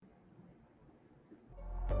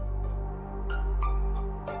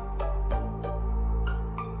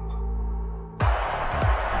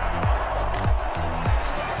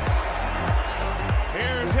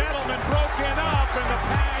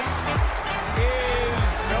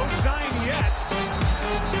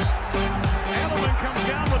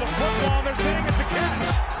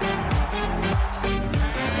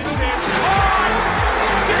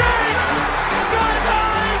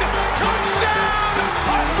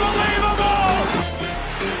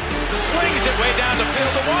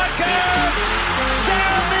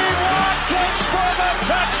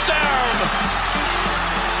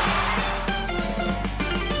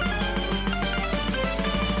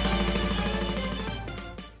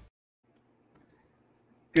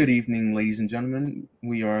Good evening, ladies and gentlemen.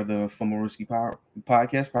 We are the Fumblerooski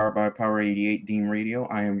podcast powered by Power 88 Dean Radio.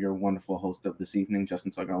 I am your wonderful host of this evening,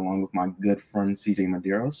 Justin Tucker, along with my good friend CJ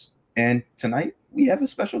Medeiros. And tonight we have a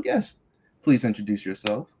special guest. Please introduce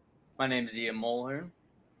yourself. My name is Ian Mulhearne.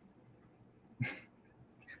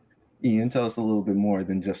 Ian, tell us a little bit more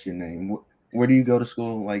than just your name. Where do you go to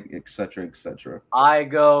school, like, etc., etc.? I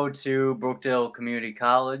go to Brookdale Community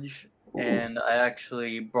College, Ooh, and I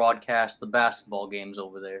actually broadcast the basketball games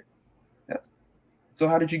over there. that's- so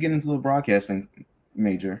how did you get into the broadcasting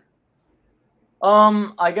major?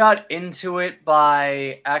 I got into it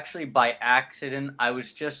by accident. I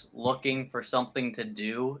was just looking for something to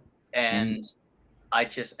do, and I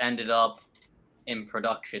just ended up in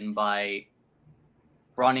production by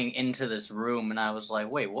running into this room, and I was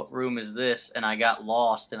like, wait, what room is this? And I got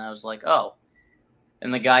lost, and I was like, oh.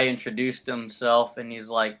 And the guy introduced himself, and he's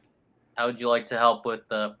like, how would you like to help with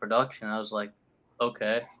the production? I was like,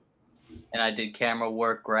 okay. And I did camera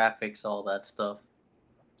work, graphics, all that stuff.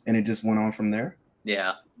 And it just went on from there?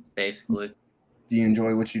 Yeah, basically. Do you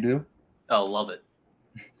enjoy what you do? Oh, love it.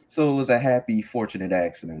 So it was a happy, fortunate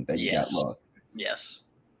accident that you got Yes. lost. Yes.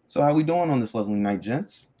 So how we doing on this lovely night,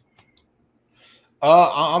 gents?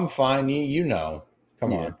 I'm fine. You know.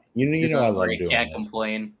 Come Yeah. on. You know I love Great. doing Can't this.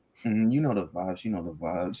 complain. You know the vibes. You know the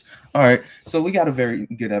vibes. All right. So we got a very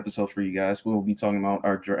good episode for you guys. We'll be talking about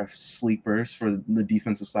our draft sleepers for the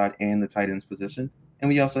defensive side and the tight ends position, and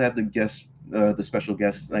we also have the special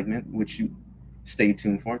guest segment, which you stay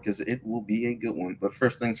tuned for because it will be a good one. But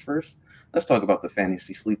first things first, let's talk about the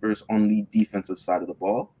fantasy sleepers on the defensive side of the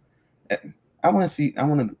ball. I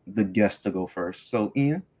want the guest to go first. So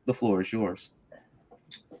Ian, the floor is yours.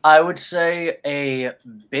 I would say a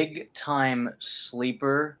big time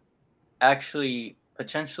sleeper actually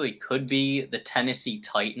potentially could be the Tennessee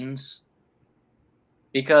Titans,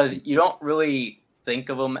 because you don't really think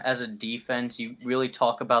of them as a defense. You really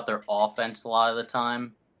talk about their offense a lot of the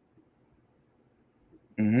time.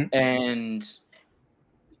 Mm-hmm. And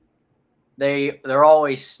they're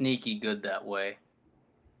always sneaky good that way.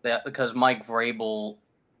 That because Mike Vrabel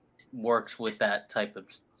works with that type of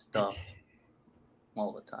stuff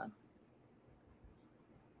all the time.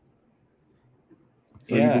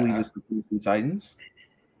 So you believe it's the Tennessee Titans?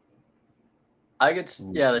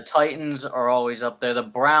 The Titans are always up there. The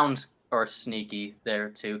Browns are sneaky there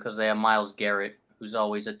too because they have Myles Garrett, who's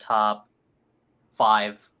always a top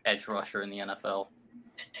 5 edge rusher in the NFL. All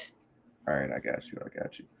right, I got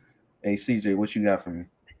you. Hey, CJ, what you got for me?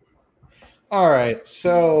 All right.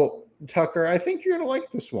 So, Tucker, I think you're going to like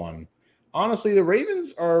this one. Honestly, the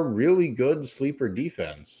Ravens are a really good sleeper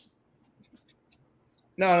defense.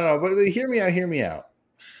 No, but hear me out.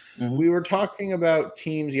 Mm-hmm. We were talking about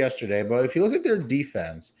teams yesterday, but if you look at their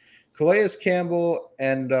defense, Calais Campbell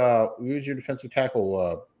and who's your defensive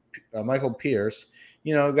tackle, Michael Pierce,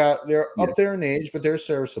 they're up there in age, but they're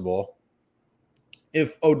serviceable.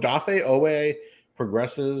 If Odafe Owe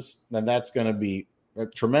progresses, then that's going to be a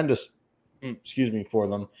tremendous, for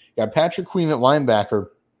them. Got Patrick Queen at linebacker,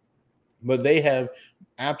 but they have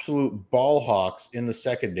absolute ball hawks in the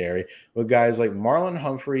secondary with guys like Marlon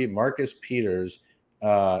Humphrey, Marcus Peters.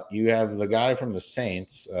 You have the guy from the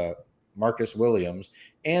Saints, Marcus Williams,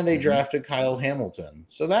 and they drafted Kyle Hamilton.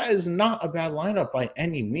 So that is not a bad lineup by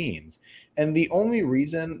any means. And the only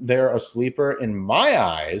reason they're a sleeper in my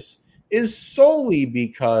eyes is solely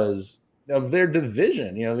because of their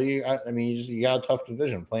division. You got a tough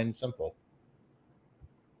division, plain and simple.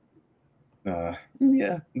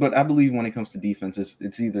 Yeah, but I believe when it comes to defenses,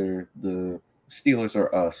 it's either the Steelers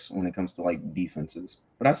or us when it comes to like defenses.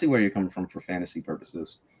 But I see where you're coming from for fantasy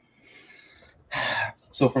purposes.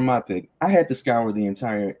 So for my pick, I had to scour the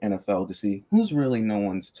entire NFL to see who's really no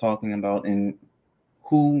one's talking about and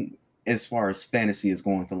who, as far as fantasy, is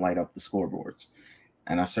going to light up the scoreboards.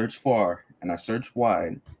 And I searched far and I searched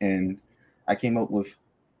wide, and I came up with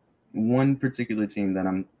one particular team that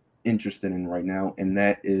I'm interested in right now, and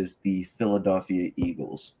that is the Philadelphia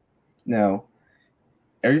Eagles. Now,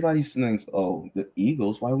 everybody thinks, oh, the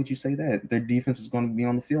Eagles, why would you say that? Their defense is going to be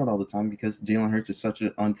on the field all the time because Jalen Hurts is such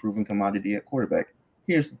an unproven commodity at quarterback.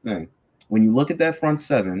 Here's the thing. When you look at that front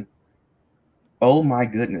seven, oh my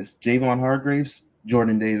goodness, Javon Hargraves,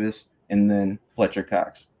 Jordan Davis, and then Fletcher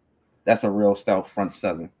Cox. That's a real stout front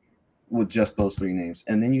seven with just those three names.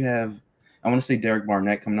 And then you have, I want to say Derek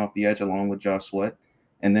Barnett coming off the edge along with Josh Sweat.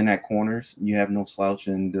 And then at corners, you have no slouch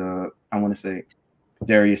and I want to say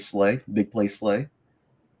Darius Slay, big play Slay.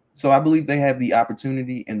 So I believe they have the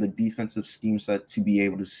opportunity and the defensive scheme set to be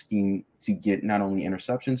able to scheme to get not only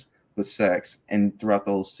interceptions, but sacks. And throughout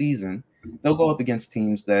the whole season, they'll go up against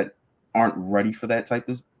teams that aren't ready for that type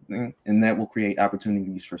of and that will create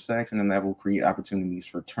opportunities for sacks, and then that will create opportunities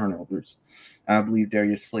for turnovers. I believe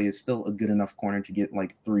Darius Slay is still a good enough corner to get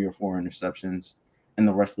like 3 or 4 interceptions, and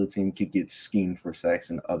the rest of the team could get schemed for sacks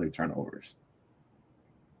and other turnovers.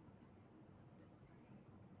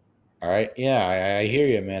 All right. Yeah, I hear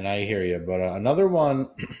you, man. I hear you. But another one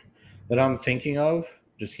that I'm thinking of,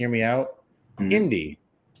 just hear me out, Indy.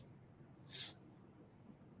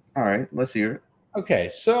 All right, let's hear it. Okay,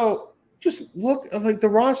 so just look at like the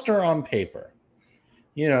roster on paper.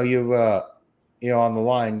 You've on the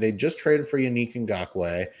line, they just traded for Yannick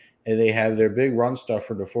Ngakoue, and they have their big run stuff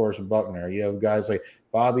for DeForest Buckner. You have guys like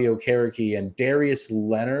Bobby Okereke and Darius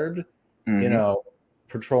Leonard,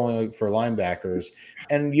 patrolling for linebackers.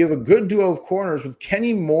 And you have a good duo of corners with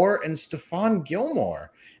Kenny Moore and Stephon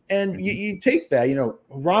Gilmore. And you take that,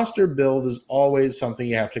 roster build is always something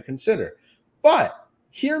you have to consider. But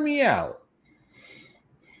hear me out.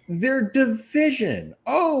 Their division.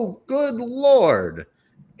 Oh, good Lord.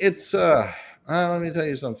 It's let me tell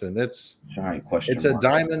you something. It's a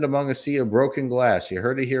diamond among a sea of broken glass. You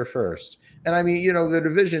heard it here first. And I mean, the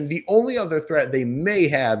division, the only other threat they may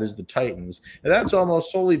have is the Titans. And that's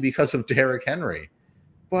almost solely because of Derrick Henry.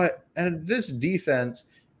 But and this defense,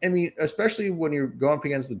 I mean, especially when you're going up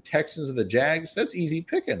against the Texans and the Jags, that's easy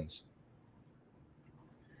pickings.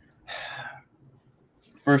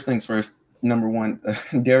 First things first, number one,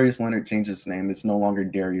 Darius Leonard changed his name. It's no longer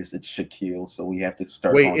Darius, it's Shaquille. So we have to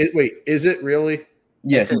start. Wait, is it really?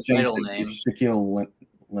 Yes, he changed it. It's Shaquille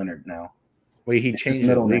Leonard now. Wait, he changed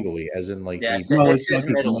it legally, as in like it's his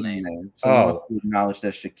middle name. So we acknowledge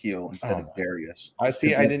that Shaquille instead of Darius. I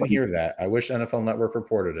see. I didn't hear that. I wish NFL Network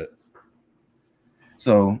reported it.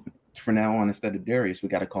 So for now on, instead of Darius, we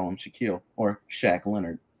got to call him Shaquille or Shaq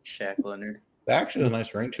Leonard. Shaq Leonard. That actually has a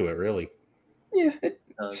nice ring to it, really. Yeah, it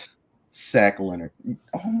does. Shaq Leonard.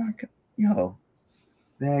 Oh my God,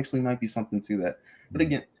 there actually might be something to that. But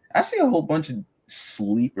again, I see a whole bunch of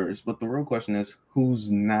sleepers, but the real question is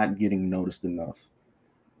who's not getting noticed enough.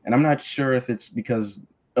 And I'm not sure if it's because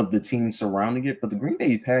of the team surrounding it, but the Green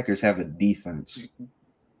Bay Packers have a defense.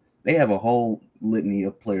 They have a whole litany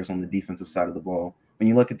of players on the defensive side of the ball. When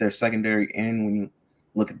you look at their secondary and when you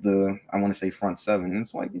look at I want to say front seven,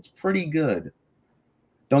 it's pretty good.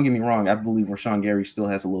 Don't get me wrong, I believe Rashawn Gary still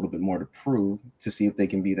has a little bit more to prove to see if they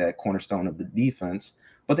can be that cornerstone of the defense.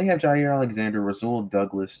 But they have Jair Alexander, Rasul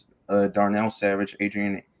Douglas, Darnell Savage,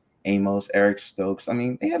 Adrian Amos, Eric Stokes. I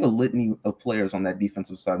mean, they have a litany of players on that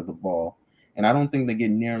defensive side of the ball, and I don't think they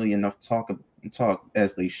get nearly enough talk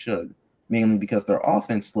as they should, mainly because their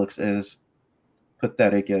offense looks as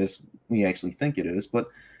pathetic as we actually think it is. But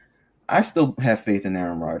I still have faith in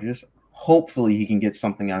Aaron Rodgers. Hopefully he can get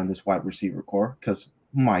something out of this wide receiver core because,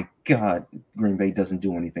 my God, Green Bay doesn't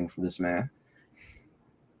do anything for this man.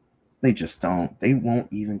 They just don't. They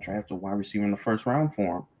won't even draft a wide receiver in the first round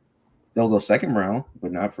for him. They'll go second round,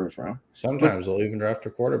 but not first round. Sometimes they'll even draft a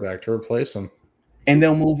quarterback to replace him. And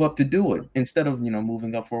they'll move up to do it instead of,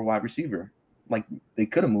 moving up for a wide receiver. Like they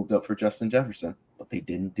could have moved up for Justin Jefferson, but they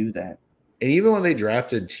didn't do that. And even when they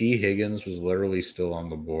drafted T. Higgins was literally still on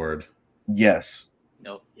the board. Yes.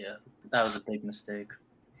 Nope. Yeah. That was a big mistake.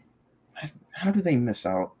 How do they miss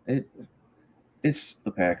out? It's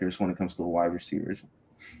the Packers when it comes to the wide receivers.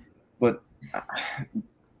 But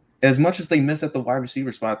as much as they miss at the wide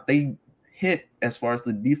receiver spot, they hit as far as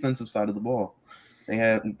the defensive side of the ball.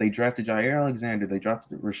 They drafted Jair Alexander, they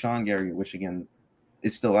drafted Rashawn Gary, which again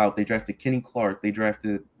is still out. They drafted Kenny Clark, they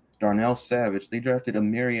drafted Darnell Savage, they drafted a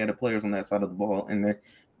myriad of players on that side of the ball, and they've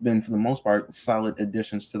been for the most part solid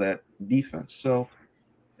additions to that defense. So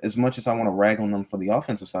as much as I want to rag on them for the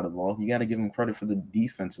offensive side of the ball, you got to give them credit for the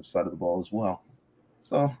defensive side of the ball as well.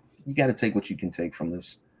 So you got to take what you can take from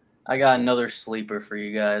this. I got another sleeper for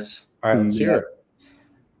you guys. All right, let's hear it.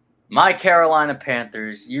 My Carolina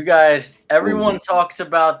Panthers. You guys, everyone talks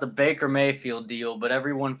about the Baker Mayfield deal, but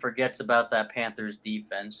everyone forgets about that Panthers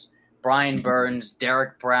defense. Brian Burns,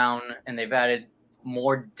 Derek Brown, and they've added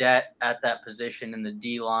more debt at that position in the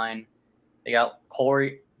D-line. They got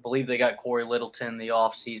Corey Littleton in the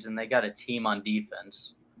offseason. They got a team on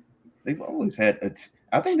defense. They've always had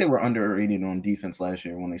I think they were underrated on defense last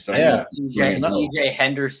year when they started. Yeah, CJ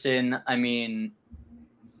Henderson, I mean,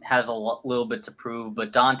 has a little bit to prove,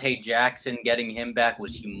 but Dante Jackson, getting him back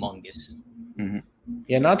was humongous. Mm-hmm.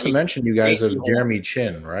 Yeah, not to mention you guys have Jeremy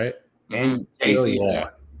Chin, right? And JC Horn.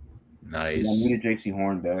 Nice. I needed JC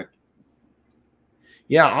Horn back.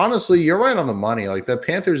 Yeah, honestly, you're right on the money. Like the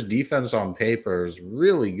Panthers defense on paper is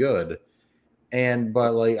really good.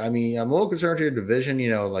 But like, I mean, I'm a little concerned with your division,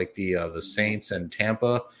 like the Saints and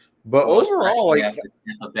Tampa. But overall, like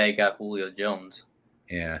Tampa Bay got Julio Jones.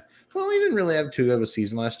 Yeah. Well, he didn't really have too good of a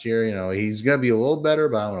season last year. He's going to be a little better,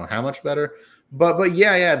 but I don't know how much better. But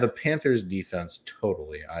yeah, the Panthers defense,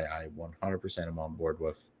 totally. I 100% am on board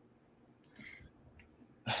with.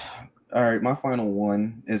 All right, my final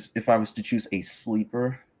one is if I was to choose a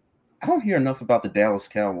sleeper, I don't hear enough about the Dallas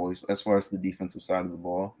Cowboys as far as the defensive side of the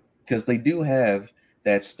ball, because they do have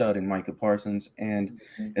that stud in Micah Parsons, and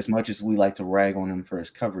as much as we like to rag on him for his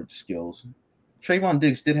coverage skills, Trayvon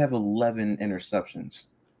Diggs did have 11 interceptions.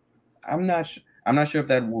 I'm not sure if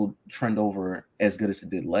that will trend over as good as it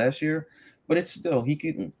did last year, but it's still he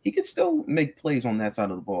could still make plays on that side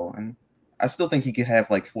of the ball, and I still think he could have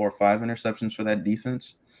like 4 or 5 interceptions for that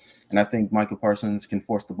defense. And I think Micah Parsons can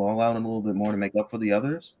force the ball out a little bit more to make up for the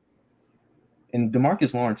others. And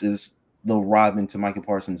DeMarcus Lawrence is the Robin to Micah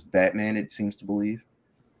Parsons' Batman, it seems to believe.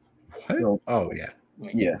 What? So, yeah.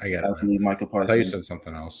 Yeah, I get it. I believe Micah Parsons. I thought you said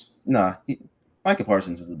something else. Nah, Micah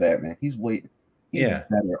Parsons is the Batman. He's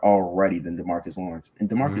better already than DeMarcus Lawrence. And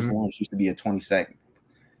DeMarcus Lawrence used to be a 20-sack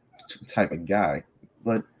type of guy.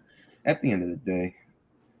 But at the end of the day,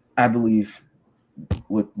 I believe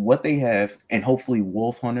with what they have, and hopefully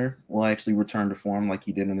Wolf Hunter will actually return to form like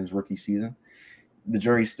he did in his rookie season. The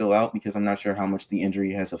jury's still out because I'm not sure how much the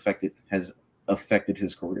injury has affected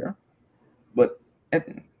his career. But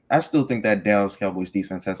I still think that Dallas Cowboys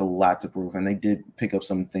defense has a lot to prove, and they did pick up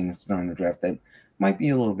some things during the draft that might be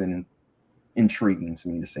a little bit intriguing to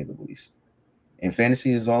me, to say the least. And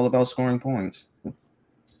fantasy is all about scoring points.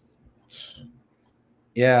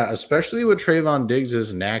 Yeah, especially with Trayvon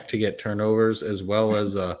Diggs' knack to get turnovers, as well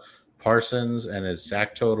as Parsons and his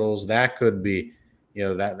sack totals. That could be,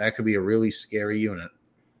 that could be a really scary unit.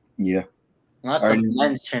 Yeah. Not to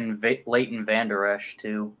mention Leighton Vander Esch,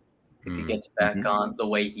 too, if he gets back on the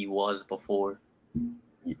way he was before.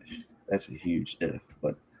 Yeah, that's a huge if.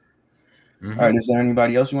 But all right, is there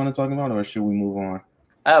anybody else you want to talk about, or should we move on?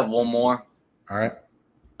 I have one more. All right.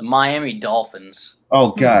 The Miami Dolphins.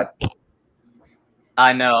 Oh, God.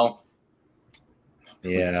 I know.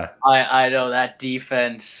 Yeah. I know that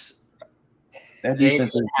defense.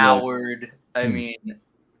 David Howard. I mean,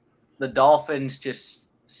 the Dolphins just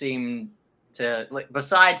seem to,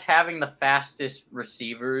 besides having the fastest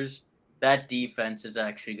receivers, that defense is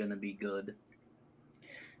actually going to be good.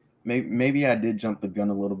 Maybe I did jump the gun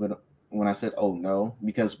a little bit when I said, "Oh no,"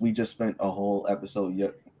 because we just spent a whole episode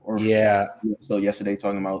yesterday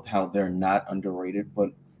talking about how they're not underrated, but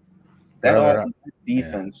that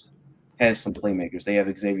defense has some playmakers. They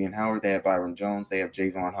have Xavier Howard, they have Byron Jones, they have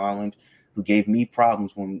Javon Holland, who gave me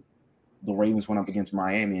problems when the Ravens went up against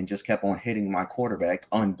Miami and just kept on hitting my quarterback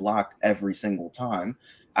unblocked every single time.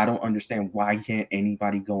 I don't understand why can't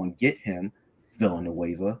anybody go and get him,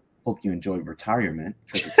 Villanueva. Hope you enjoy retirement.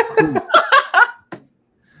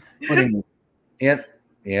 But anyway,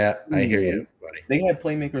 yeah, I hear you, buddy. They had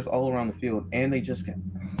playmakers all around the field, and they just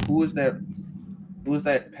who was that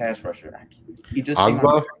pass rusher? He just came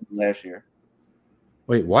out last year.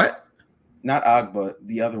 Wait, what? Not Agba,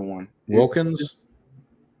 the other one. Wilkins?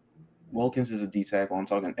 Wilkins is a D tackle. I'm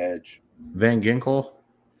talking edge. Van Ginkel?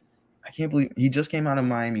 I can't believe he just came out of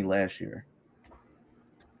Miami last year.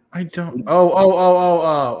 I don't.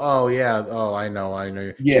 Oh, yeah. Oh, I know.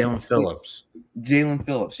 Yeah, Jalen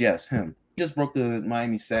Phillips, yes, him. He just broke the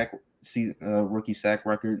Miami rookie sack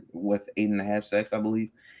record with 8.5 sacks, I believe.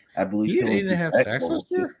 He had 8.5 sacks last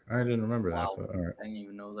year? I didn't remember that. But all right. I didn't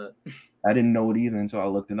even know that. I didn't know it either until I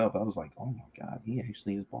looked it up. I was like, oh my God, he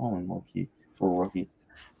actually is balling low-key for a rookie.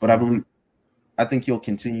 But I think he'll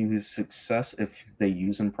continue his success if they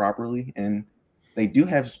use him properly. And they do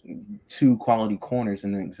have 2 quality corners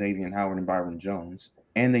in Xavier Howard and Byron Jones.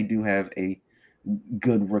 And they do have a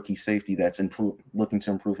good rookie safety that's looking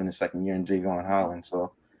to improve in his second year in Javon Holland.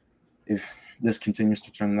 So if this continues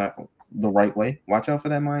to turn the right way, watch out for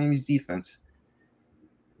that Miami's defense.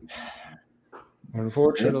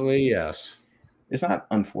 Unfortunately, yes. It's not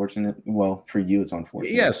unfortunate. Well, for you, it's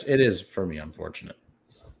unfortunate. Yes, it is for me unfortunate.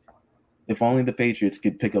 If only the Patriots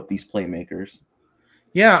could pick up these playmakers.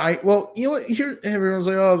 Yeah, here everyone's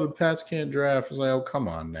like, oh, the Pats can't draft. It's like, oh, come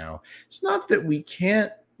on now. It's not that we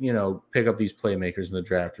can't, pick up these playmakers in the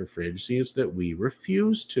draft or free agency. It's that we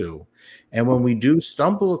refuse to. And when we do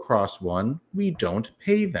stumble across one, we don't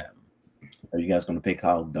pay them. Are you guys going to pay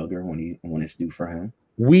Kyle Duggar when it's due for him?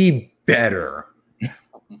 We better.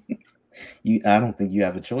 I don't think you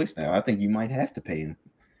have a choice now. I think you might have to pay him.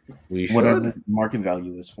 We should. Whatever market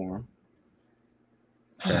value is for him.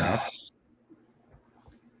 Fair enough.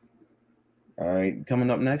 All right,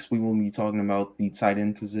 coming up next, we will be talking about the tight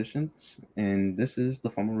end positions, and this is the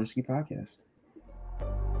Fumblerooski podcast.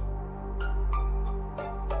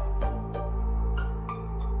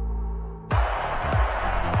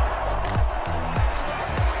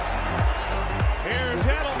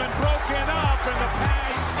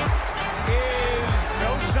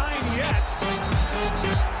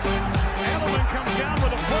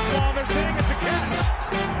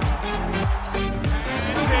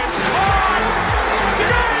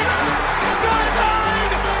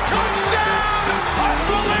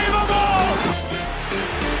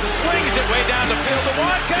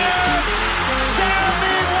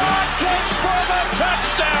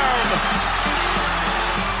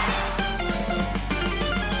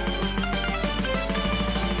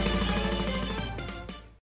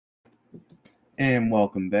 And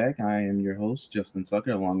welcome back. I am your host, Justin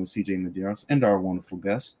Tucker, along with CJ Medeiros and our wonderful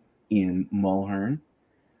guest, Ian Mulhearne.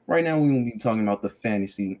 Right now, we will be talking about the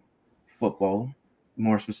fantasy football,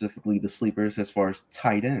 more specifically the sleepers as far as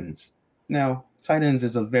tight ends. Now, tight ends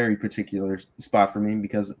is a very particular spot for me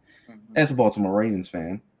because, as a Baltimore Ravens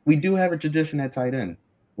fan, we do have a tradition at tight end,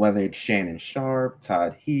 whether it's Shannon Sharp,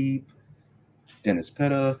 Todd Heap, Dennis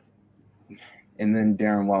Pitta, and then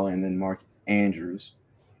Darren Waller, and then Mark Andrews.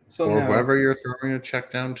 So or now, whoever you're throwing a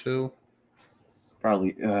check down to.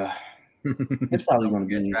 probably it's probably going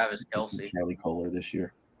to be Travis Kelce, Charlie Kohler this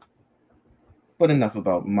year. But enough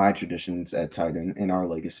about my traditions at tight end and our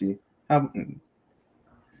legacy.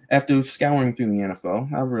 After scouring through the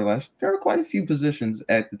NFL, I realized there are quite a few positions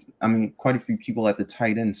quite a few people at the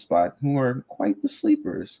tight end spot who are quite the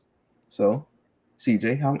sleepers. So,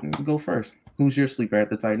 CJ, go first. Who's your sleeper at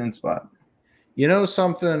the tight end spot? You know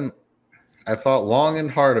something? I thought long and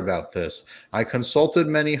hard about this. I consulted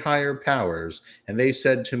many higher powers, and they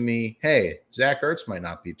said to me, hey, Zach Ertz might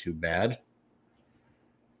not be too bad.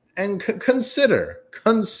 And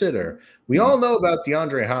consider, we all know about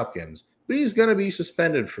DeAndre Hopkins, but he's going to be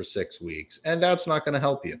suspended for 6 weeks, and that's not going to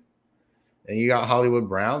help you. And you got Hollywood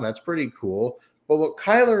Brown. That's pretty cool. But what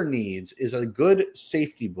Kyler needs is a good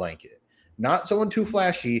safety blanket, not someone too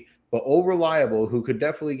flashy, but reliable who could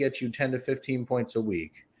definitely get you 10 to 15 points a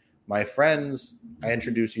week. My friends, I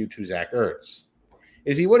introduce you to Zach Ertz.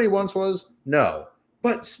 Is he what he once was? No.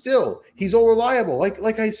 But still, he's all reliable.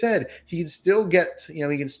 Like I said, he can still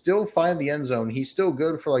he can still find the end zone. He's still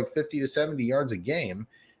good for like 50 to 70 yards a game.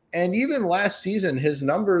 And even last season, his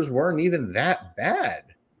numbers weren't even that bad.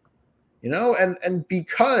 And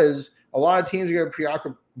because a lot of teams are going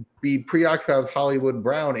to be preoccupied with Hollywood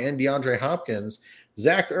Brown and DeAndre Hopkins,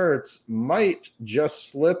 Zach Ertz might just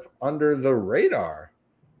slip under the radar.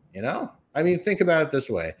 I mean, think about it this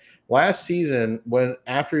way. Last season,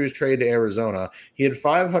 after he was traded to Arizona, he had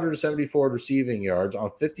 574 receiving yards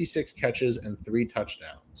on 56 catches and 3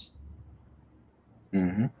 touchdowns.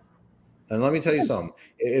 Mm-hmm. And let me tell you something.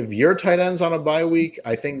 If your tight end's on a bye week,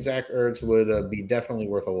 I think Zach Ertz would be definitely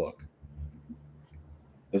worth a look.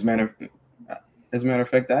 As a matter of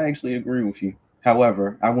fact, I actually agree with you.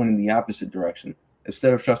 However, I went in the opposite direction.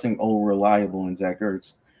 Instead of trusting old reliable in Zach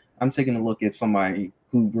Ertz, I'm taking a look at somebody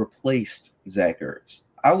who replaced Zach Ertz.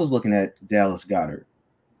 I was looking at Dallas Goedert.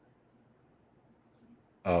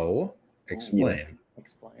 Oh, explain. Yeah.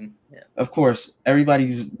 Explain. Yeah. Of course,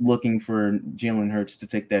 everybody's looking for Jalen Hurts to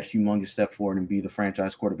take that humongous step forward and be the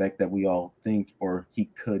franchise quarterback that we all think or he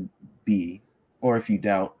could be. Or if you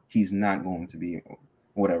doubt, he's not going to be,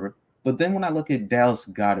 whatever. But then when I look at Dallas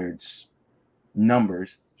Goedert's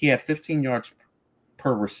numbers, he had 15 yards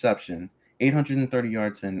per reception, 830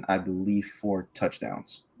 yards, and I believe 4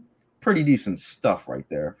 touchdowns. Pretty decent stuff right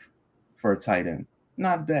there for a tight end.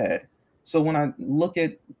 Not bad. So when I look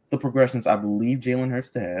at the progressions I believe Jalen Hurts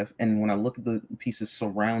to have, and when I look at the pieces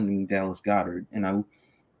surrounding Dallas Goedert, and I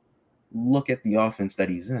look at the offense that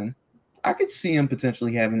he's in, I could see him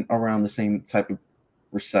potentially having around the same type of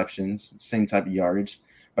receptions, same type of yardage,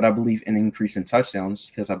 but I believe an increase in touchdowns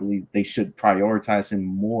because I believe they should prioritize him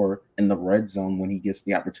more in the red zone when he gets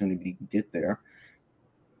the opportunity to get there.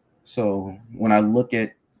 So when I look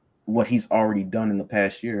at what he's already done in the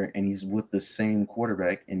past year and he's with the same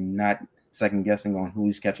quarterback and not second guessing on who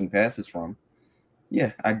he's catching passes from,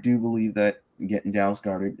 yeah, I do believe that getting Dallas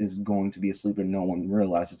Goedert is going to be a sleeper. No one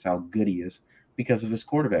realizes how good he is because of his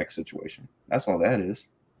quarterback situation. That's all that is.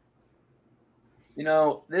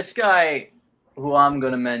 This guy who I'm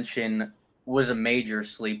going to mention was a major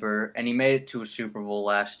sleeper, and he made it to a Super Bowl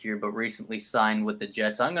last year, but recently signed with the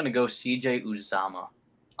Jets. I'm going to go CJ Uzomah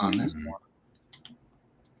on this one.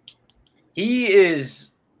 He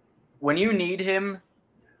is, when you need him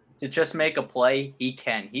to just make a play, he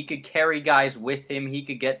can. He could carry guys with him. He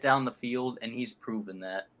could get down the field, and he's proven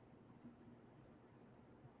that.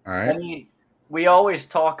 All right. I mean, we always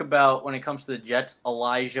talk about, when it comes to the Jets,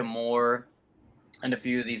 Elijah Moore and a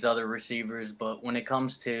few of these other receivers, but when it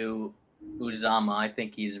comes to Uzomah, I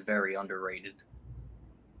think he's very underrated.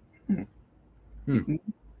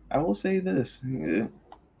 I will say this.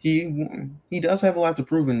 He does have a lot to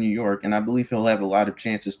prove in New York, and I believe he'll have a lot of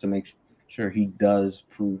chances to make sure he does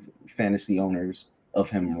prove fantasy owners of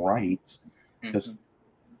him right. Because,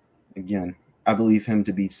 again, I believe him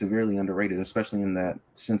to be severely underrated, especially in that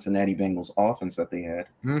Cincinnati Bengals offense that they had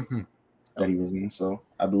that he was in. So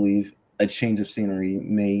I believe a change of scenery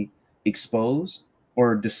may expose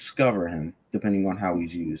or discover him, depending on how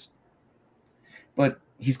he's used. But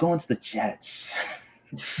he's going to the Jets.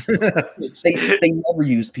 they never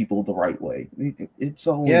use people the right way. It's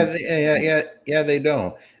always yeah, they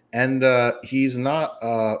don't. And he's not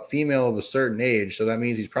a female of a certain age, so that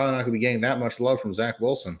means he's probably not going to be getting that much love from Zach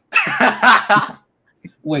Wilson.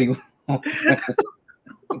 Wait.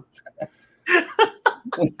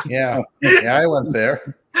 Yeah, I went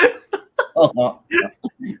there.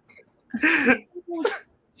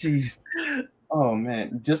 Jeez. Oh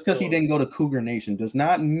man, just because he didn't go to Cougar Nation does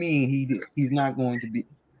not mean he's not going to be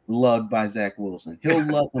loved by Zach Wilson. He'll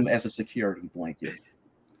love him as a security blanket.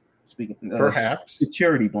 Speaking, perhaps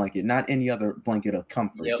security blanket, not any other blanket of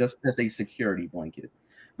comfort, just as a security blanket.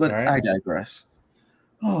 But right. I digress.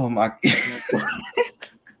 Oh my!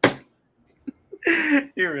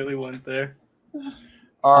 You really went there.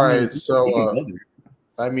 All right, so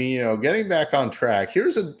I mean, getting back on track.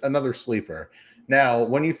 Here's another sleeper. Now,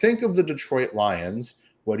 when you think of the Detroit Lions,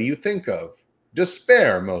 what do you think of?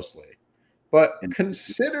 Despair, mostly. But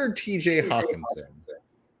consider T.J. Hawkinson.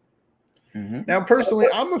 Mm-hmm. Now, personally,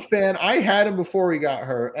 I'm a fan. I had him before he got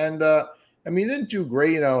hurt. And, I mean, he didn't do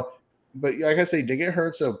great, but like I say, he did get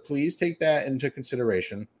hurt, so please take that into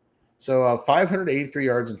consideration. So 583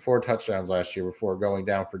 yards and 4 touchdowns last year before going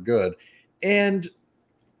down for good. And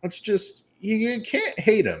it's just, you can't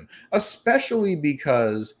hate him, especially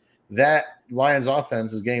because that Lions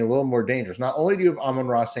offense is getting a little more dangerous. Not only do you have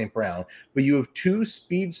Amon-Ra St. Brown, but you have 2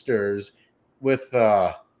 speedsters with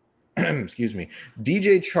excuse me,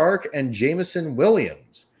 DJ Chark and Jameson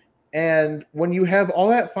Williams. And when you have all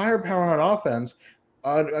that firepower on offense,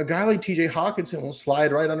 a guy like TJ Hawkinson will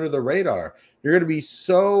slide right under the radar. You're going to be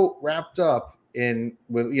so wrapped up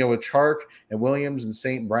with Chark and Williams and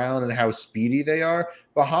St. Brown and how speedy they are.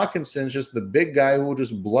 But Hawkinson's just the big guy who will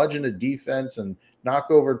just bludgeon a defense and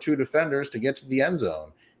knock over 2 defenders to get to the end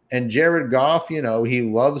zone. And Jared Goff, he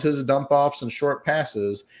loves his dump offs and short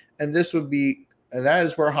passes. And that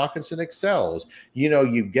is where Hawkinson excels.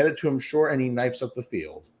 You get it to him short and he knifes up the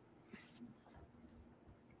field.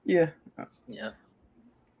 Yeah.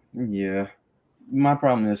 My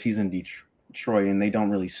problem is he's in Detroit and they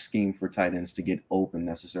don't really scheme for tight ends to get open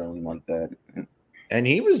necessarily like that. And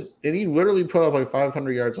he literally put up like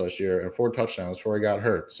 500 yards last year and 4 touchdowns before he got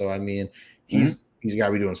hurt. So I mean, he's got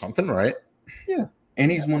to be doing something right. Yeah. And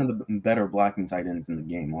he's one of the better blocking tight ends in the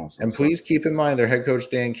game also. And please keep in mind their head coach,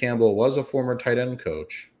 Dan Campbell, was a former tight end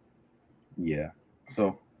coach. Yeah.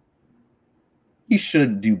 So he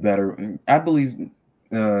should do better. I believe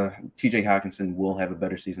TJ Hawkinson will have a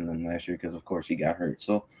better season than last year because, of course, he got hurt.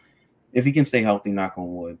 So if he can stay healthy, knock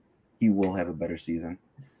on wood, he will have a better season.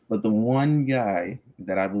 But the one guy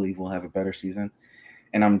that I believe will have a better season,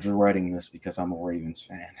 and I'm dreading this because I'm a Ravens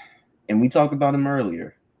fan, and we talked about him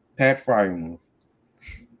earlier, Pat Freiermuth.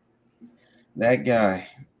 That guy,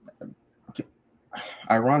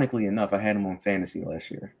 ironically enough, I had him on fantasy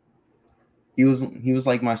last year. He was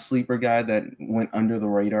like my sleeper guy that went under the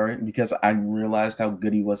radar because I realized how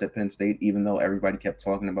good he was at Penn State, even though everybody kept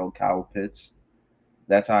talking about Kyle Pitts.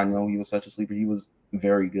 That's how I know he was such a sleeper. He was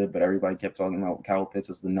very good, but everybody kept talking about Kyle Pitts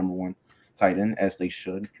as the number 1 tight end, as they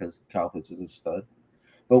should, because Kyle Pitts is a stud.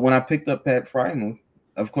 But when I picked up Pat Freiermuth,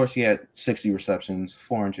 of course, he had 60 receptions,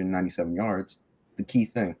 497 yards. The key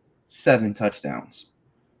thing, 7 touchdowns.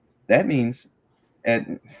 That means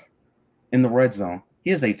in the red zone,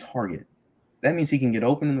 he is a target. That means he can get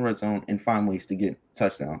open in the red zone and find ways to get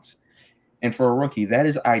touchdowns. And for a rookie, that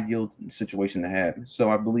is ideal situation to have. So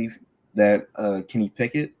I believe that Kenny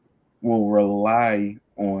Pickett will rely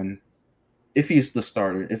on, if he's the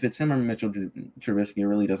starter, if it's him or Mitchell Trubisky, it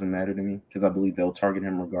really doesn't matter to me because I believe they'll target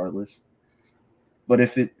him regardless. But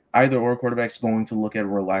if either or quarterback's going to look at a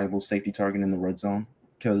reliable safety target in the red zone,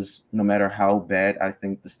 because no matter how bad I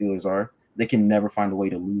think the Steelers are, they can never find a way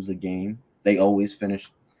to lose a game. They always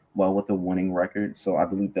finish well with a winning record. So I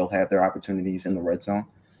believe they'll have their opportunities in the red zone.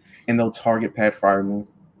 And they'll target Pat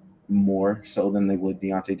Freiermuth more so than they would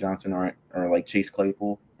Deontay Johnson or like Chase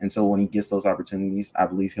Claypool. And so when he gets those opportunities, I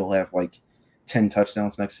believe he'll have like 10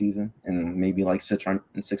 touchdowns next season and maybe like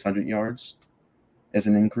 600 yards as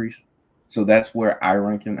an increase. So that's where I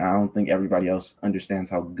rank him. I don't think everybody else understands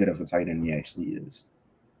how good of a tight end he actually is.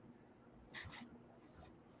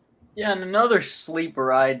 Yeah, and another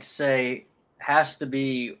sleeper I'd say has to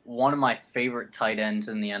be one of my favorite tight ends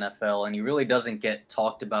in the NFL, and he really doesn't get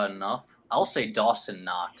talked about enough. I'll say Dawson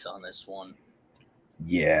Knox on this one.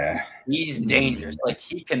 Yeah. He's dangerous. Like,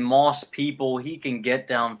 he can moss people. He can get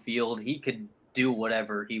downfield. He could do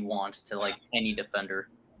whatever he wants to, like, any defender.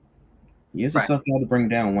 He is a tough guy to bring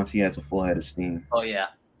down once he has a full head of steam. Oh, yeah.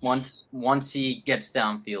 Once he gets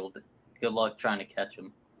downfield, good luck trying to catch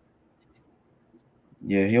him.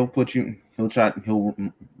 Yeah, he'll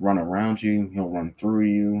run around you, he'll run through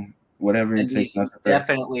you, whatever it takes. He's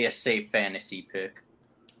definitely a safe fantasy pick.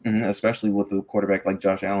 especially with a quarterback like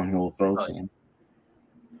Josh Allen, who will throw to him.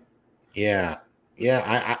 Yeah.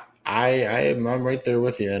 I'm right there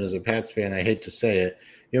with you. And as a Pats fan, I hate to say it.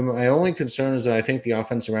 My only concern is that I think the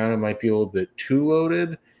offense around him might be a little bit too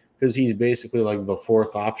loaded because he's basically like the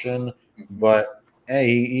fourth option. But hey,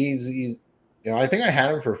 he's I think I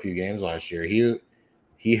had him for a few games last year.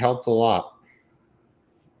 He helped a lot.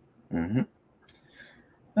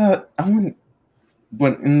 I wouldn't,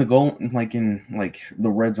 but in the goal, in the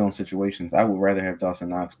red zone situations, I would rather have Dawson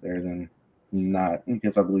Knox there than not,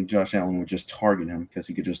 because I believe Josh Allen would just target him because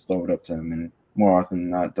he could just throw it up to him, and more often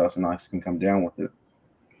than not, Dawson Knox can come down with it.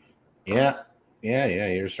 Yeah,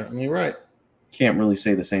 you're certainly right. Can't really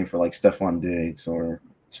say the same for like Stephon Diggs or,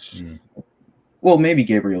 well, maybe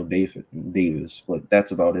Gabriel Davis, but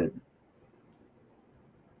that's about it.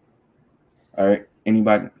 All right,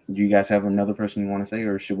 anybody? Do you guys have another person you want to say,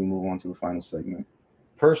 or should we move on to the final segment?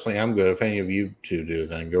 Personally, I'm good. If any of you two do,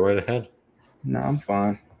 then go right ahead. No, I'm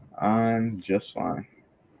fine. I'm just fine.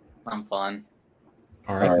 I'm fine.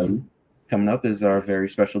 All right. Coming up is our very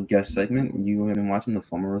special guest segment. You have been watching the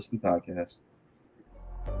Fumblerooski podcast.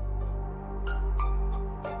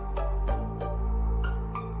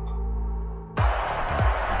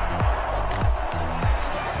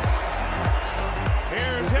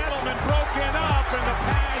 Here's Edelman broken up, and the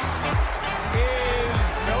pass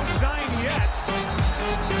is no sign yet.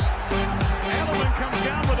 Edelman comes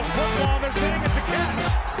down with a football. They're saying it's a catch.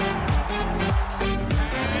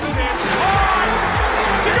 It's caught!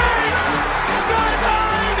 Diggs!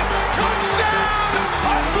 Sideline! Touchdown!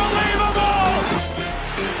 Unbelievable!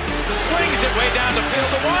 Swings it way down the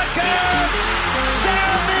field to Watkins!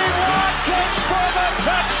 Sammy Watkins for the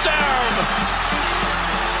touchdown!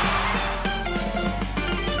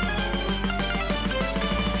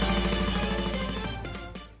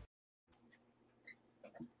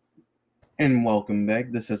 And welcome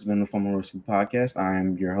back. This has been the Fumblerooski podcast. I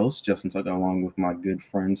am your host, Justin Tucker, along with my good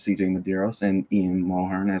friends CJ Medeiros and Ian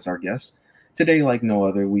Mulhearne as our guests. Today, like no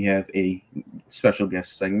other, we have a special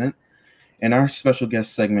guest segment. And our special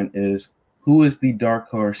guest segment is, who is the dark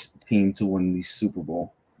horse team to win the Super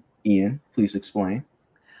Bowl? Ian, please explain.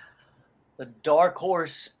 The dark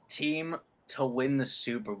horse team to win the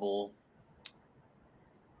Super Bowl.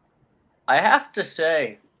 I have to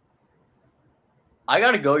say, I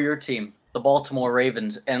got to go your team, the Baltimore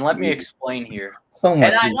Ravens, and let me explain here. So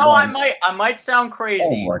much. And I know I might sound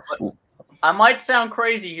crazy. I might sound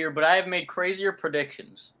crazy here, but I have made crazier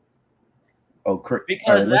predictions.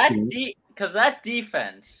 Because that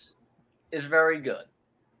defense is very good.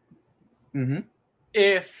 Mm-hmm.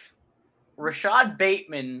 If Rashad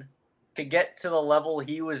Bateman could get to the level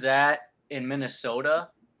he was at in Minnesota,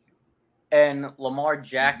 and Lamar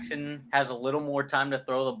Jackson has a little more time to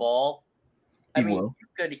throw the ball, you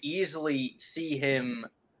could easily see him.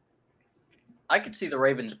 I could see the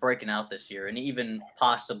Ravens breaking out this year, and even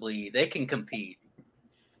possibly they can compete.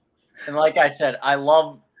 And like I said, I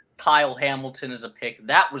love Kyle Hamilton as a pick.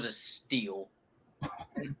 That was a steal.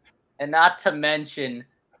 And not to mention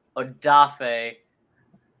Odafe,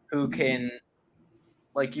 who can,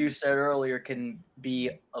 like you said earlier, can be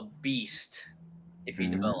a beast if he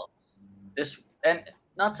develops. And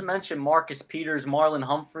not to mention Marcus Peters, Marlon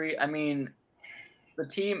Humphrey. I mean, the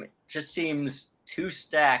team just seems too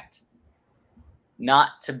stacked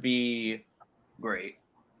not to be great.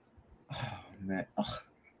 Oh, man. Oh.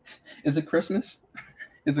 Is it Christmas?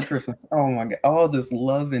 Is it Christmas? Oh, my God. All this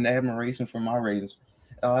love and admiration for my Ravens.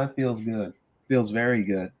 Oh, it feels good. Feels very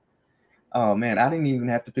good. Oh, man. I didn't even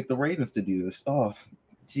have to pick the Ravens to do this. Oh,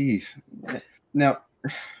 geez. Now,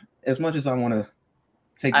 as much as I want to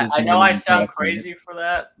take this, I know I sound crazy for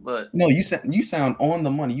that, but no, you sound on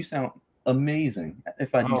the money. You sound amazing.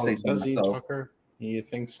 If I do say so myself. Tucker? You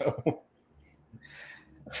think so?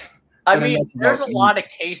 I mean, there's a lot of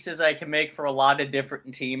cases I can make for a lot of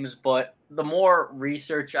different teams, but the more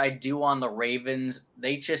research I do on the Ravens,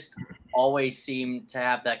 they just always seem to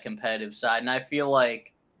have that competitive side. And I feel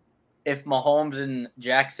like if Mahomes and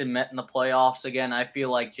Jackson met in the playoffs again, I feel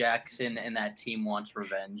like Jackson and that team wants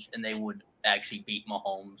revenge, and they would actually beat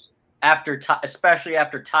Mahomes especially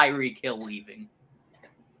after Tyreek Hill leaving.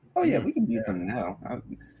 Oh yeah, we can beat them now.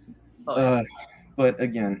 But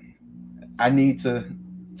again, I need to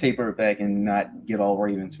taper it back and not get all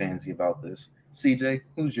Ravens fancy about this. CJ,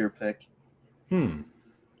 who's your pick? Now,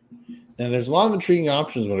 there's a lot of intriguing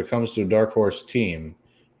options when it comes to a dark horse team.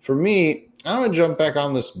 For me, I'm going to jump back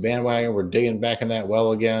on this bandwagon. We're digging back in that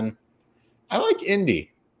well again. I like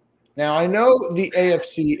Indy. Now, I know the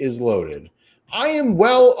AFC is loaded. I am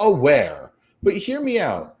well aware, but hear me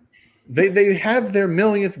out. They have their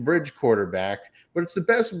millionth bridge quarterback, but it's the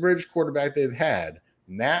best bridge quarterback they've had.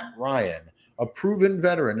 Matt Ryan, a proven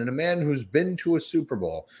veteran and a man who's been to a Super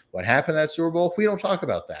Bowl. What happened at that Super Bowl? We don't talk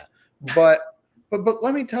about that. But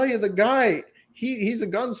let me tell you, the guy, he's a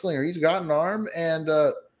gunslinger. He's got an arm, and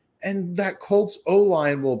that Colts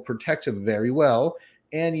O-line will protect him very well.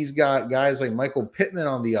 And he's got guys like Michael Pittman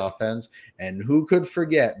on the offense. And who could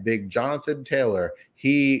forget big Jonathan Taylor,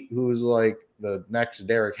 who's like the next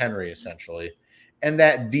Derrick Henry, essentially. And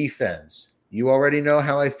that defense, you already know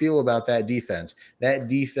how I feel about that defense. That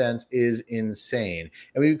defense is insane.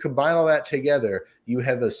 And when you combine all that together, you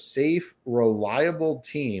have a safe, reliable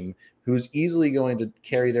team who's easily going to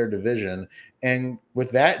carry their division. And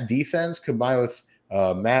with that defense combined with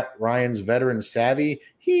Matt Ryan's veteran savvy,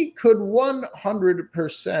 he could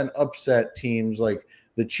 100% upset teams like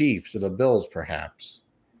the Chiefs or the Bills, perhaps.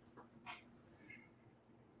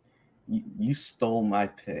 You stole my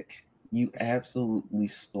pick. You absolutely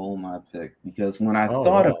stole my pick, because when I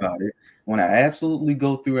thought about it, when I absolutely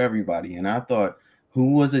go through everybody and I thought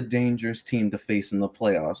who was a dangerous team to face in the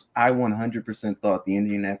playoffs, I 100% thought the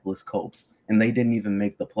Indianapolis Colts, and they didn't even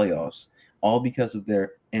make the playoffs, all because of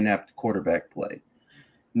their inept quarterback play.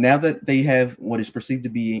 Now that they have what is perceived to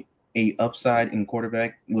be a upside in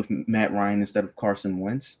quarterback with Matt Ryan instead of Carson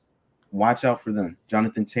Wentz, watch out for them.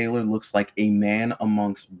 Jonathan Taylor looks like a man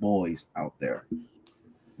amongst boys out there.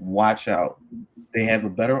 Watch out. They have a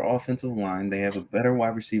better offensive line. They have a better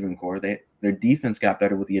wide receiving core. Their defense got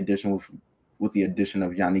better with the addition of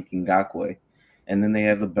Yannick Ngakoue. And then they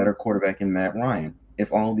have a better quarterback in Matt Ryan.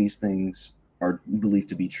 If all these things are believed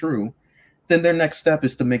to be true, then their next step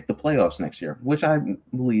is to make the playoffs next year, which I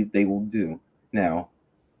believe they will do. Now,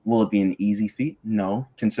 will it be an easy feat? No,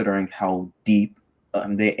 considering how deep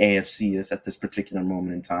the AFC is at this particular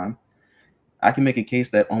moment in time. I can make a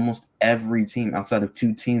case that almost every team outside of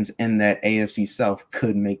two teams in that AFC South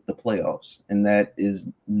could make the playoffs, and that is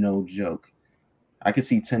no joke. I could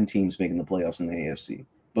see 10 teams making the playoffs in the AFC.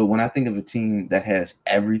 But when I think of a team that has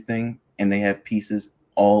everything and they have pieces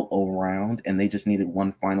all around and they just needed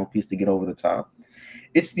one final piece to get over the top,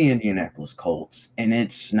 it's the Indianapolis Colts, and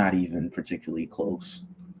it's not even particularly close.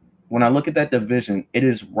 When I look at that division, it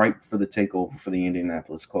is ripe for the takeover for the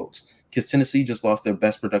Indianapolis Colts, because Tennessee just lost their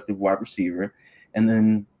best productive wide receiver, and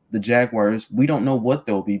then the Jaguars, we don't know what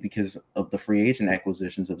they'll be because of the free agent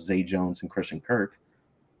acquisitions of Zay Jones and Christian Kirk.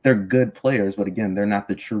 They're good players, but again, they're not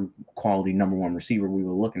the true quality number one receiver we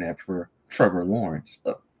were looking at for Trevor Lawrence,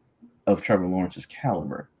 of Trevor Lawrence's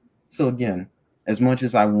caliber. So again, as much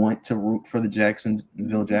as I want to root for the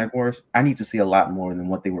Jacksonville Jaguars, I need to see a lot more than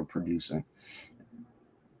what they were producing.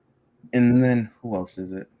 And then who else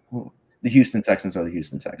is it? The Houston Texans are the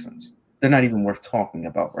Houston Texans. They're not even worth talking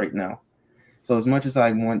about right now. So as much as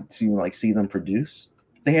I want to see them produce,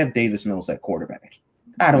 they have Davis Mills at quarterback.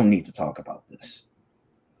 I don't need to talk about this.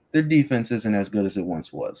 Their defense isn't as good as it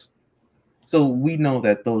once was. So we know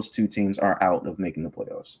that those two teams are out of making the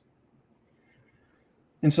playoffs.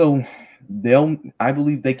 And so I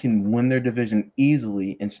believe they can win their division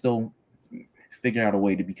easily and still figure out a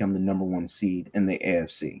way to become the number one seed in the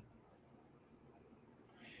AFC.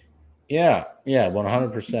 Yeah,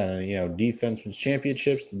 100%. And, defense wins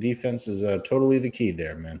championships. The defense is totally the key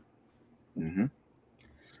there, man. Mm-hmm.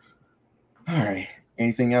 All right.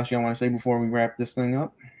 Anything else y'all want to say before we wrap this thing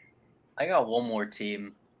up? I got one more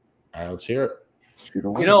team. Let's hear it.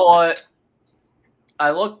 You know what?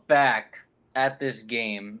 I look back at this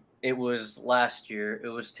game. It was last year. It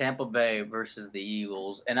was Tampa Bay versus the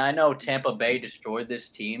Eagles. And I know Tampa Bay destroyed this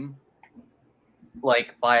team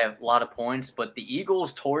by a lot of points, but the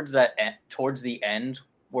Eagles towards the end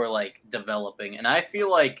were developing. And I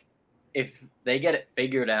feel like if they get it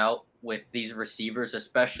figured out with these receivers,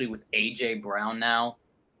 especially with AJ Brown now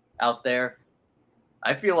out there,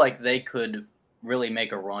 I feel like they could really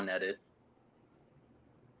make a run at it.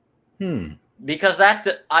 Because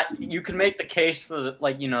you can make the case for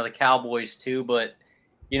the Cowboys too, but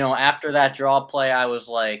after that draw play, I was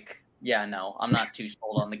like, yeah, no, I'm not too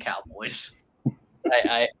sold on the Cowboys.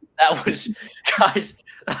 That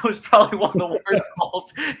was probably one of the worst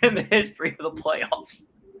calls in the history of the playoffs.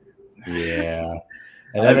 Yeah,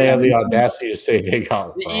 and then they have the audacity to say they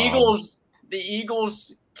got the wrong. The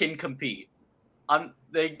Eagles can compete.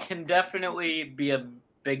 They can definitely be a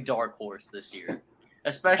big dark horse this year,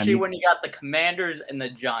 especially when you got the Commanders and the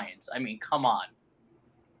Giants. I mean, come on.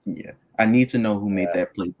 Yeah, I need to know who made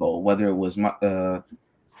that play call, whether it was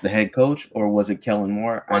the head coach or was it Kellen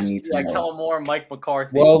Moore? I need to know. Kellen Moore, Mike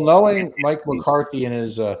McCarthy. Well, knowing Mike McCarthy and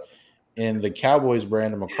his in the Cowboys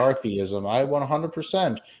brand of McCarthyism, I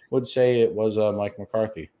 100% would say it was Mike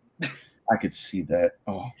McCarthy. I could see that.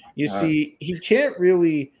 You see, he can't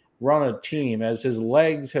really run a team as his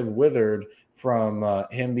legs have withered from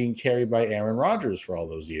him being carried by Aaron Rodgers for all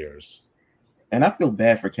those years. And I feel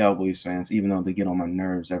bad for Cowboys fans, even though they get on my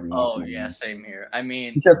nerves every once in a while. Oh, yeah, same here. I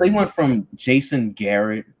mean, because they went from Jason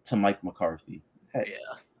Garrett to Mike McCarthy. Yeah.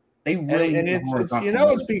 They really and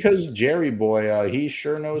it's because Jerry Boy, he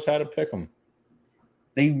sure knows how to pick them.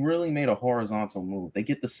 They really made a horizontal move. They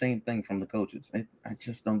get the same thing from the coaches. I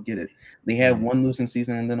just don't get it. They had one losing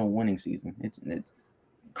season and then a winning season. It's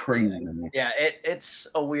crazy to me. Yeah, it's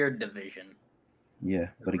a weird division. Yeah,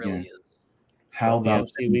 but again, really is. How about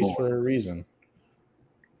the FC East for a reason?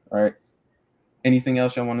 All right. Anything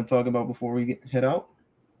else y'all want to talk about before we head out?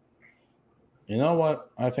 You know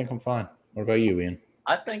what? I think I'm fine. What about you, Ian?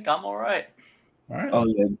 I think I'm all right. All right. Oh,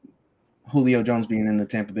 yeah. Julio Jones being in the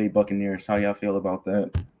Tampa Bay Buccaneers. How y'all feel about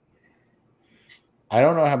that? I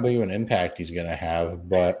don't know how big of an impact he's going to have,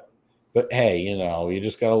 but hey, you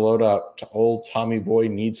just got to load up. Old Tommy Boy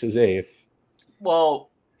needs his eighth. Well,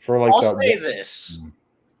 for like I'll say this.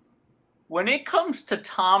 When it comes to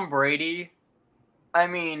Tom Brady, I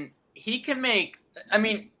mean, he can make – I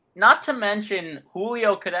mean, not to mention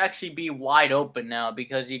Julio could actually be wide open now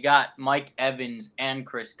because you got Mike Evans and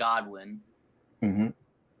Chris Godwin. Mm-hmm.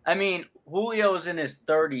 I mean, Julio's in his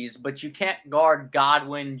 30s, but you can't guard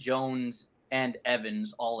Godwin, Jones, and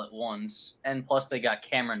Evans all at once. And plus they got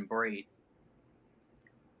Cameron Brate.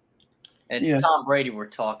 It's Tom Brady we're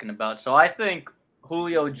talking about. So I think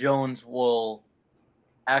Julio Jones will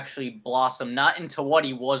actually blossom, not into what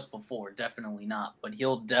he was before, definitely not, but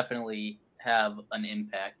he'll definitely have an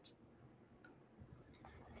impact.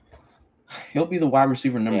 He'll be the wide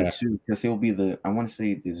receiver number 2 because he'll be the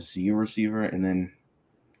Z receiver, and then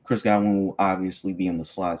Chris Godwin will obviously be in the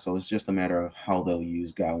slot. So it's just a matter of how they'll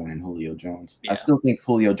use Godwin and Julio Jones. Yeah. I still think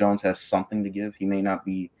Julio Jones has something to give. He may not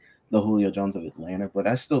be the Julio Jones of Atlanta, but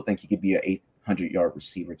I still think he could be an 800-yard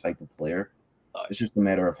receiver type of player. It's just a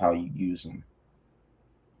matter of how you use him.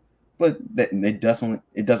 But it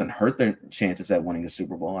doesn't hurt their chances at winning a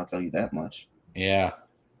Super Bowl. I'll tell you that much. Yeah.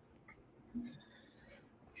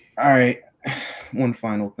 All right. One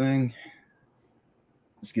final thing.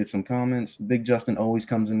 Let's get some comments. Big Justin always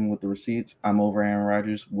comes in with the receipts. I'm over Aaron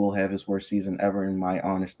Rodgers. Will have his worst season ever, in my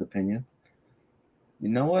honest opinion. You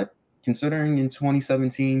know what? Considering in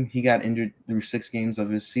 2017 he got injured through 6 games of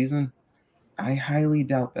his season, I highly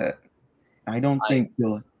doubt that. I don't think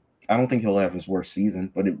he'll have his worst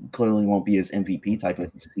season, but it clearly won't be his MVP type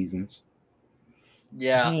of seasons.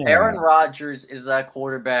 Yeah, Aaron Rodgers is that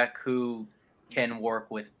quarterback who can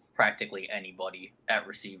work with practically anybody at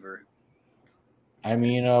receiver. I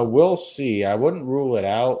mean, we'll see. I wouldn't rule it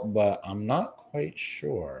out, but I'm not quite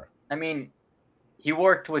sure. I mean, he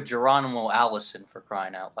worked with Geronimo Allison, for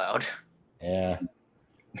crying out loud. Yeah.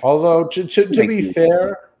 Although, to be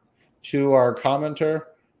fair to our commenter,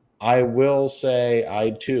 I will say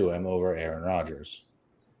I, too, am over Aaron Rodgers.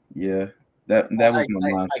 Yeah, that was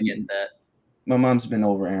my mom. I get that. My mom's been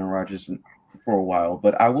over Aaron Rodgers for a while,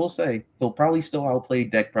 but I will say he'll probably still outplay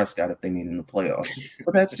Dak Prescott if they meet in the playoffs.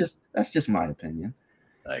 But that's just my opinion.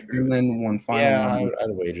 I agree. And then one final one.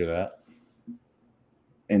 I'd wager that.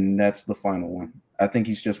 And that's the final one. I think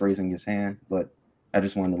he's just raising his hand, but I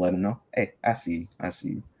just wanted to let him know. Hey, I see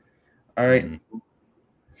you. All right. Mm-hmm.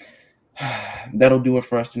 That'll do it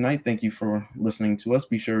for us tonight. Thank you for listening to us.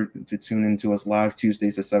 Be sure to tune in to us live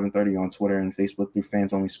Tuesdays at 7:30 on Twitter and Facebook through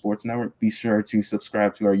Fans Only Sports Network. Be sure to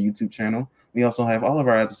subscribe to our YouTube channel. We also have all of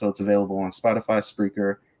our episodes available on Spotify,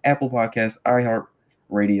 Spreaker, Apple Podcasts,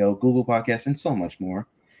 iHeartRadio, Google Podcasts, and so much more.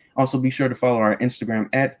 Also, be sure to follow our Instagram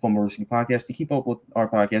at Fumblerooski Podcast to keep up with our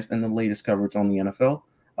podcast and the latest coverage on the NFL.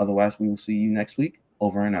 Otherwise, we will see you next week.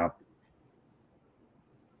 Over and out.